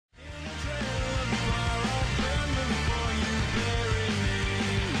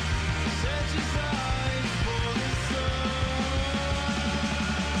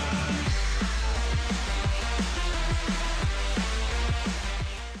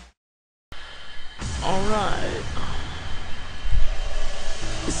Alright.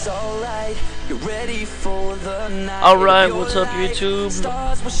 Alright, what's up YouTube?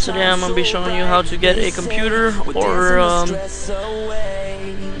 Today I'm gonna be showing you how to get a computer or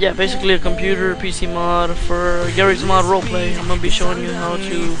yeah, basically a computer PC mod for Garry's Mod roleplay. I'm gonna be showing you how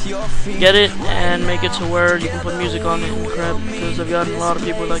to get it and make it to where you can put music on it and crap, because I've gotten a lot of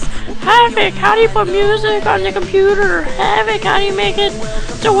people like, Havoc, how do you put music on the computer? Havoc, how do you make it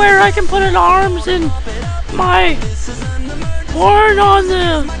to where I can put alarms in my porn on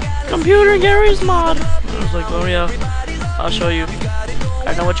the computer Garry's Mod? I was like, oh yeah, I'll show you.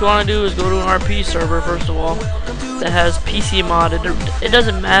 I know what you want to do is go to an RP server first of all that has PC mod. It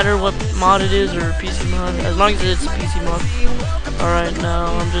doesn't matter what mod it is or PC mod, as long as it's a PC mod. Alright, now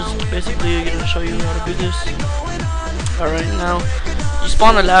I'm just basically gonna show you how to do this. Alright, now you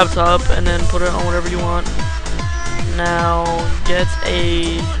spawn a laptop and then put it on whatever you want. Now get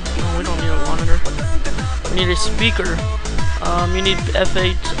a, no, we don't need a monitor. We need a speaker. You need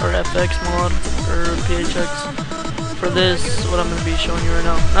F8 or FX mod or PHX. For this, what I'm going to be showing you right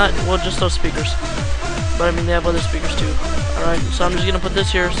now. Not, well, just those speakers. But I mean, they have other speakers too. Alright, so I'm just going to put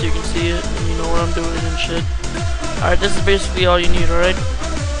this here so you can see it and you know what I'm doing and shit. Alright, this is basically all you need, alright?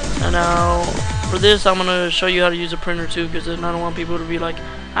 And now, for this, I'm going to show you how to use a printer too, because I don't want people to be like,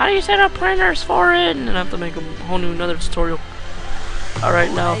 how do you set up printers for it? And I have to make a whole new another tutorial.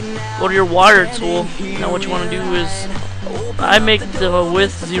 Alright, now, go to your wire tool. Now what you want to do is, I make the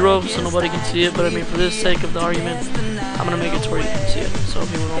width 0 so nobody can see it, but I mean for the sake of the argument, I'm gonna make it to where you can see it, so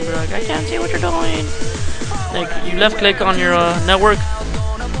people don't be like, I can't see what you're doing. Like, you left click on your network.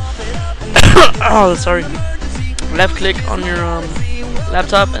 Oh, sorry. Left click on your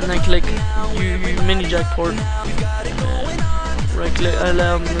laptop and then click mini jack port. Right click,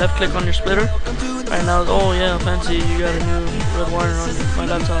 left click on your splitter. Right now, oh yeah, fancy, you got a new red wire on my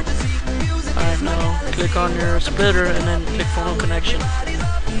laptop. Alright, now click on your splitter and then click phone connection.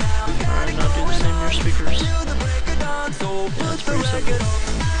 Alright, now do the same with your speakers. Yeah, that's pretty simple.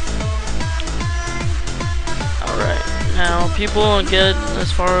 Alright, now people get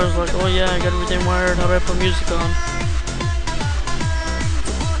as far as like, oh yeah, I got everything wired, how do I put music on?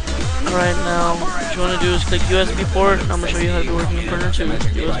 Alright, now what you want to do is click USB port, and I'm going to show you how to work in the printer too.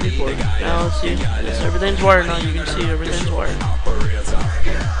 USB port. Now let's see, everything's wired now, you can see everything's wired. I'll put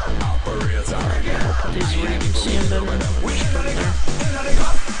these where you can see them better. I'll just put them there.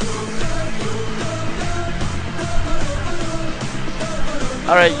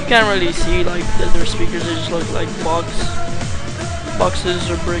 Alright, you can't really see like their speakers, they just look like boxes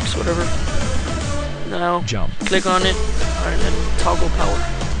or bricks, whatever. Now, click on it, alright, and toggle power.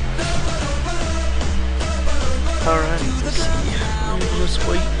 Alright, let's see. Let me just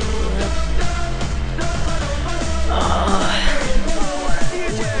wait for that.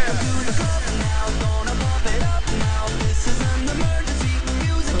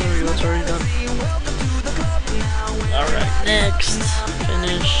 There we go, it's already done. Alright, next.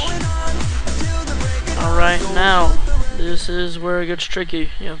 Finish. Alright, now, this is where it gets tricky.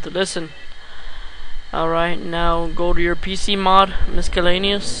 You have to listen. Alright, now go to your PC mod,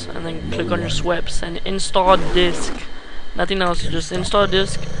 miscellaneous, and then click on your sweeps and install disk. Nothing else, just install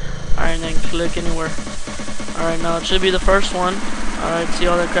disk. Alright, and then click anywhere. Alright, now it should be the first one. Alright, see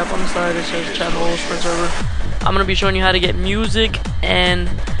all that crap on the side, it says chat hole, sprint server. I'm gonna be showing you how to get music and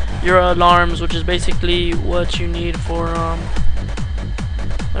your alarms, which is basically what you need for,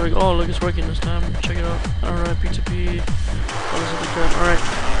 there we go. Oh, look, it's working this time. Check it out. Alright, P2P. What is it, the crap? Alright.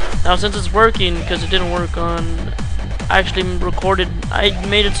 Now since it's working, because it didn't work on, I actually recorded, I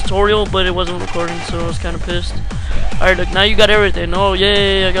made a tutorial but it wasn't recording, so I was kind of pissed. Alright, look, now you got everything. Oh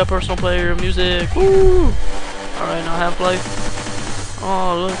yay, I got personal player, music, woo! Alright, now Half-Life.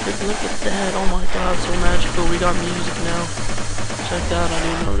 Oh look at that, oh my god, so magical, we got music now. Check that, I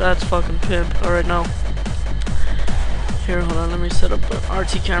didn't know, that's fucking pimp. Alright, now, here, hold on, let me set up an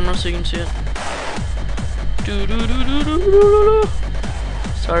RT camera so you can see it.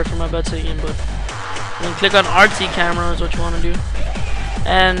 Sorry for my bad singing, but then click on RT camera is what you want to do.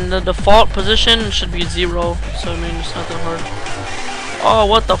 And the default position should be 0, so I mean it's not that hard. Oh,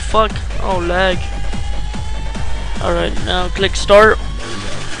 what the fuck? Oh, lag. Alright, now click start.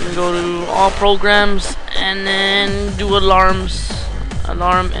 And go to all programs and then do alarms.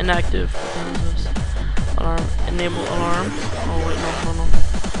 Alarm inactive. What is this? Alarm, enable alarm. Oh wait,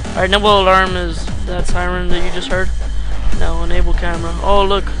 no. Alright, enable alarm is that siren that you just heard. Now enable camera. Oh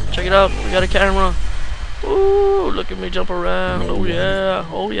look, check it out. We got a camera. Ooh, look at me jump around. Oh yeah,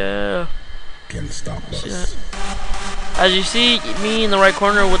 oh yeah. Can stop us. See that? As you see me in the right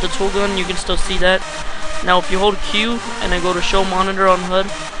corner with the tool gun, you can still see that. Now if you hold Q and then go to show monitor on HUD,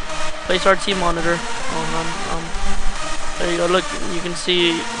 replace RT monitor. There you go. Look, you can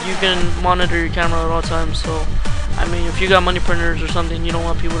see you can monitor your camera at all times. So, I mean, if you got money printers or something, you don't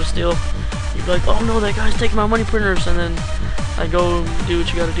want people to steal. You'd be like, oh no, that guy's taking my money printers, and then I go do what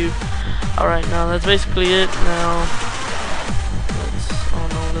you gotta do. All right, now that's basically it. Now,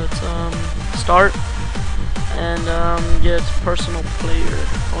 let's start and get personal player.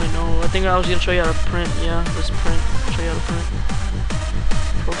 Oh wait, no, I think I was gonna show you how to print. Yeah, let's print. Show you how to print.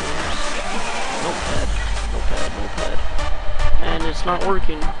 Programs. Notepad. And it's not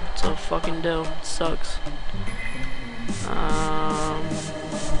working. It's a fucking Dell. It sucks. It's not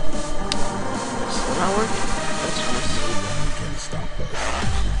working. That's nice.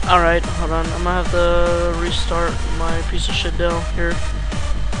 Alright, hold on. I'm gonna have to restart my piece of shit Dell here.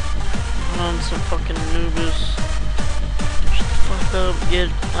 Hold on, some fucking noobs. Shut the fuck up. Get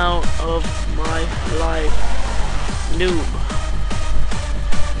out of my life. Noob.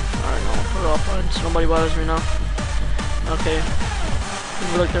 Alright, no, put it offline so nobody bothers me now. Okay.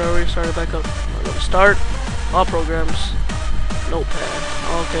 Look, I already started back up. I'm gonna start. All programs. Notepad.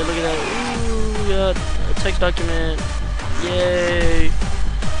 Okay, look at that. Ooh, we got a text document. Yay.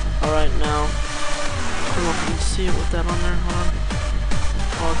 Alright, now. I don't know if you can see it with that on there. Hold on.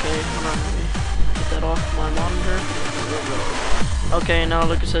 Okay, hold on. Let me get that off my monitor. Okay, now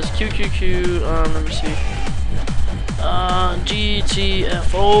look, it says QQQ. Let me see.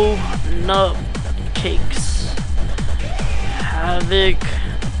 GTFO nutcakes. Havoc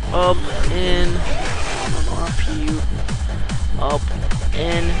up in RPU up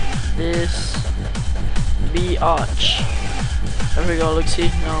in this biatch. There we go. Look, see,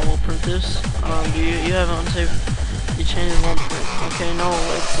 now we'll print this. You have it on save. You change it, won't print. Okay, no,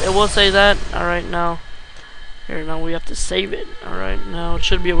 it will say that. All right, now here, now we have to save it. All right, now it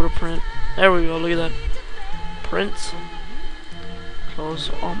should be able to print. There we go. Look at that. Print. Close.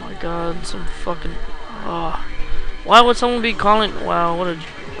 Oh my God, some fucking. Why would someone be calling? Wow, what a. Oh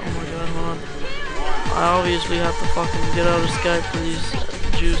my God, hold on. I obviously have to fucking get out of Skype for these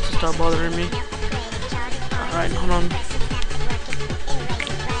Jews to stop bothering me. Alright, hold on.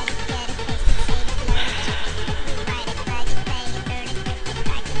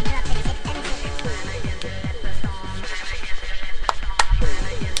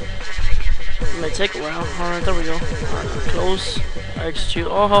 It may take a while. Alright, there we go. Alright, close. Execute.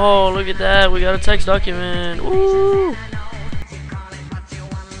 Oh, look at that. We got a text document. Woo!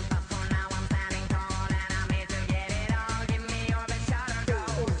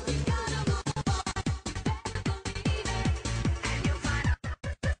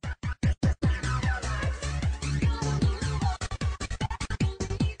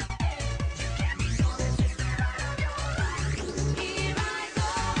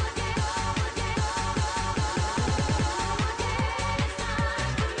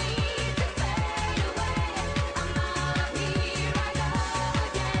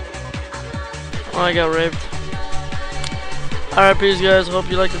 Oh, I got raped. Alright, peace guys, hope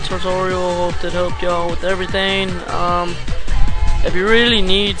you liked the tutorial, hope it helped y'all with everything. If you really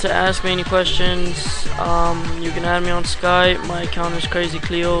need to ask me any questions, you can add me on Skype. My account is Crazy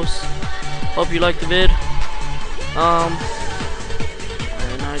Cleos. Hope you liked the vid. And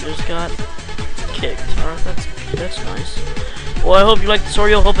I just got kicked. Alright, that's nice. Well, I hope you liked the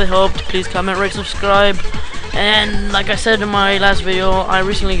tutorial, hope it helped. Please comment, rate, subscribe. And like I said in my last video, I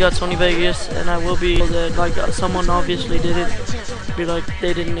recently got Sony Vegas, and I will be that like someone obviously did it. Be like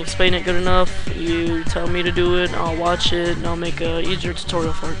they didn't explain it good enough. You tell me to do it, I'll watch it, and I'll make a easier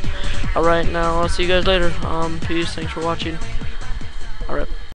tutorial for it. Alright, now I'll see you guys later. Peace. Thanks for watching. Alright.